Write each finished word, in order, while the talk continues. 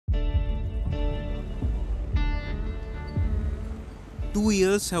2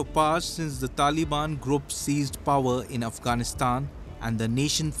 years have passed since the Taliban group seized power in Afghanistan, and the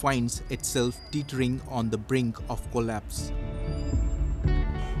nation finds itself teetering on the brink of collapse.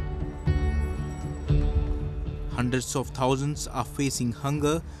 Hundreds of thousands are facing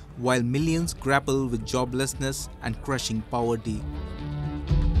hunger, while millions grapple with joblessness and crushing poverty.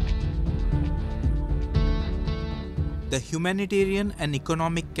 The humanitarian and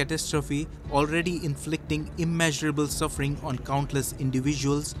economic catastrophe, already inflicting immeasurable suffering on countless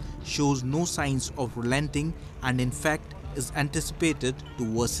individuals, shows no signs of relenting and in fact is anticipated to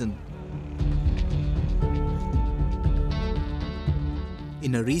worsen.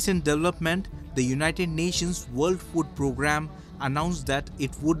 In a recent development, the United Nations World Food Programme announced that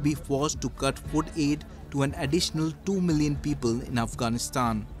it would be forced to cut food aid to an additional 2 million people in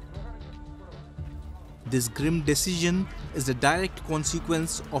Afghanistan. This grim decision is a direct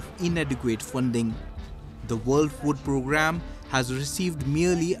consequence of inadequate funding. The World Food Programme has received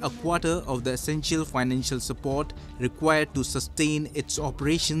merely a quarter of the essential financial support required to sustain its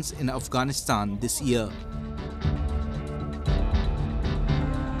operations in Afghanistan this year.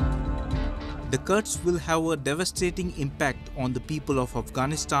 The cuts will have a devastating impact on the people of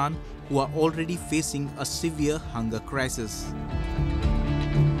Afghanistan, who are already facing a severe hunger crisis.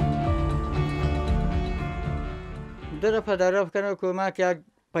 در پدرف کنه کمک یک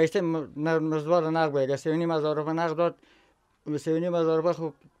پیسه مزدور نقد بگه 3,500 روپیه نقد داد 3,500 روپیه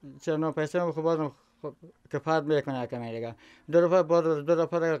خوب چند پیسه خوب باز کفایت میکنه کمی دیگه 2 روپیه باز 2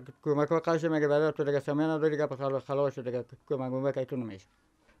 روپیه کمک قش میگه برای تو دیگه سامان داری دیگه خلاص دیگه کمک تو نمیشه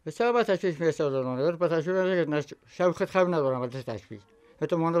بسیار با تشویش میشه دادن با تشویش نه شب خود خواب ندارم با تشویش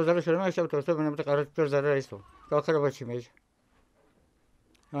تو مونده زره شده میشه تو تو بنم قرار پر زره است که آخر با چی میشه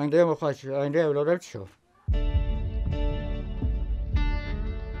آینده مخاش آینده اولاد چی شو.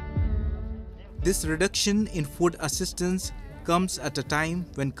 This reduction in food assistance comes at a time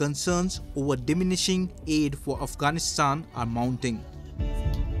when concerns over diminishing aid for Afghanistan are mounting.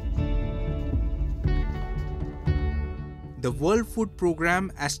 The World Food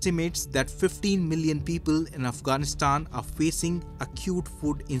Programme estimates that 15 million people in Afghanistan are facing acute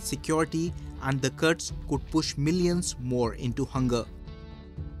food insecurity, and the cuts could push millions more into hunger.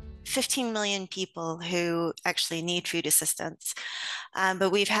 15 million people who actually need food assistance.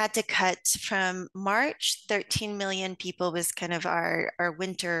 But we've had to cut from March, 13 million people was kind of our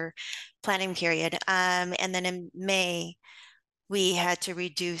winter planning period. And then in May, we had to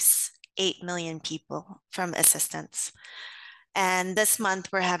reduce 8 million people from assistance. And this month,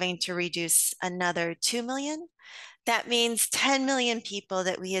 we're having to reduce another 2 million. That means 10 million people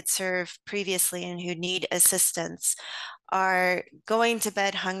that we had served previously and who need assistance are going to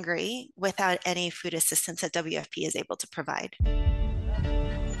bed hungry without any food assistance that WFP is able to provide.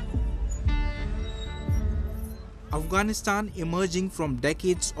 Afghanistan, emerging from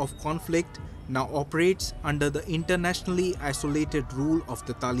decades of conflict, now operates under the internationally isolated rule of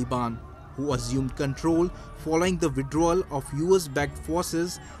the Taliban, who assumed control following the withdrawal of US-backed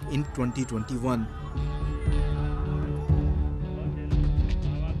forces in 2021.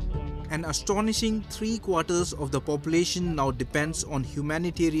 An astonishing 3/4 of the population now depends on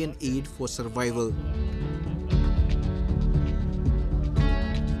humanitarian aid for survival.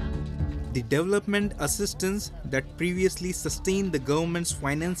 The development assistance that previously sustained the government's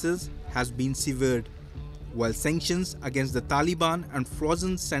finances has been severed, while sanctions against the Taliban and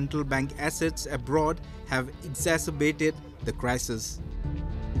frozen central bank assets abroad have exacerbated the crisis.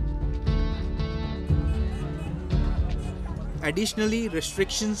 Additionally,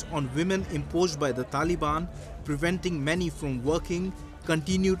 restrictions on women imposed by the Taliban, preventing many from working,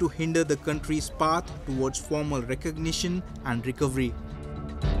 continue to hinder the country's path towards formal recognition and recovery.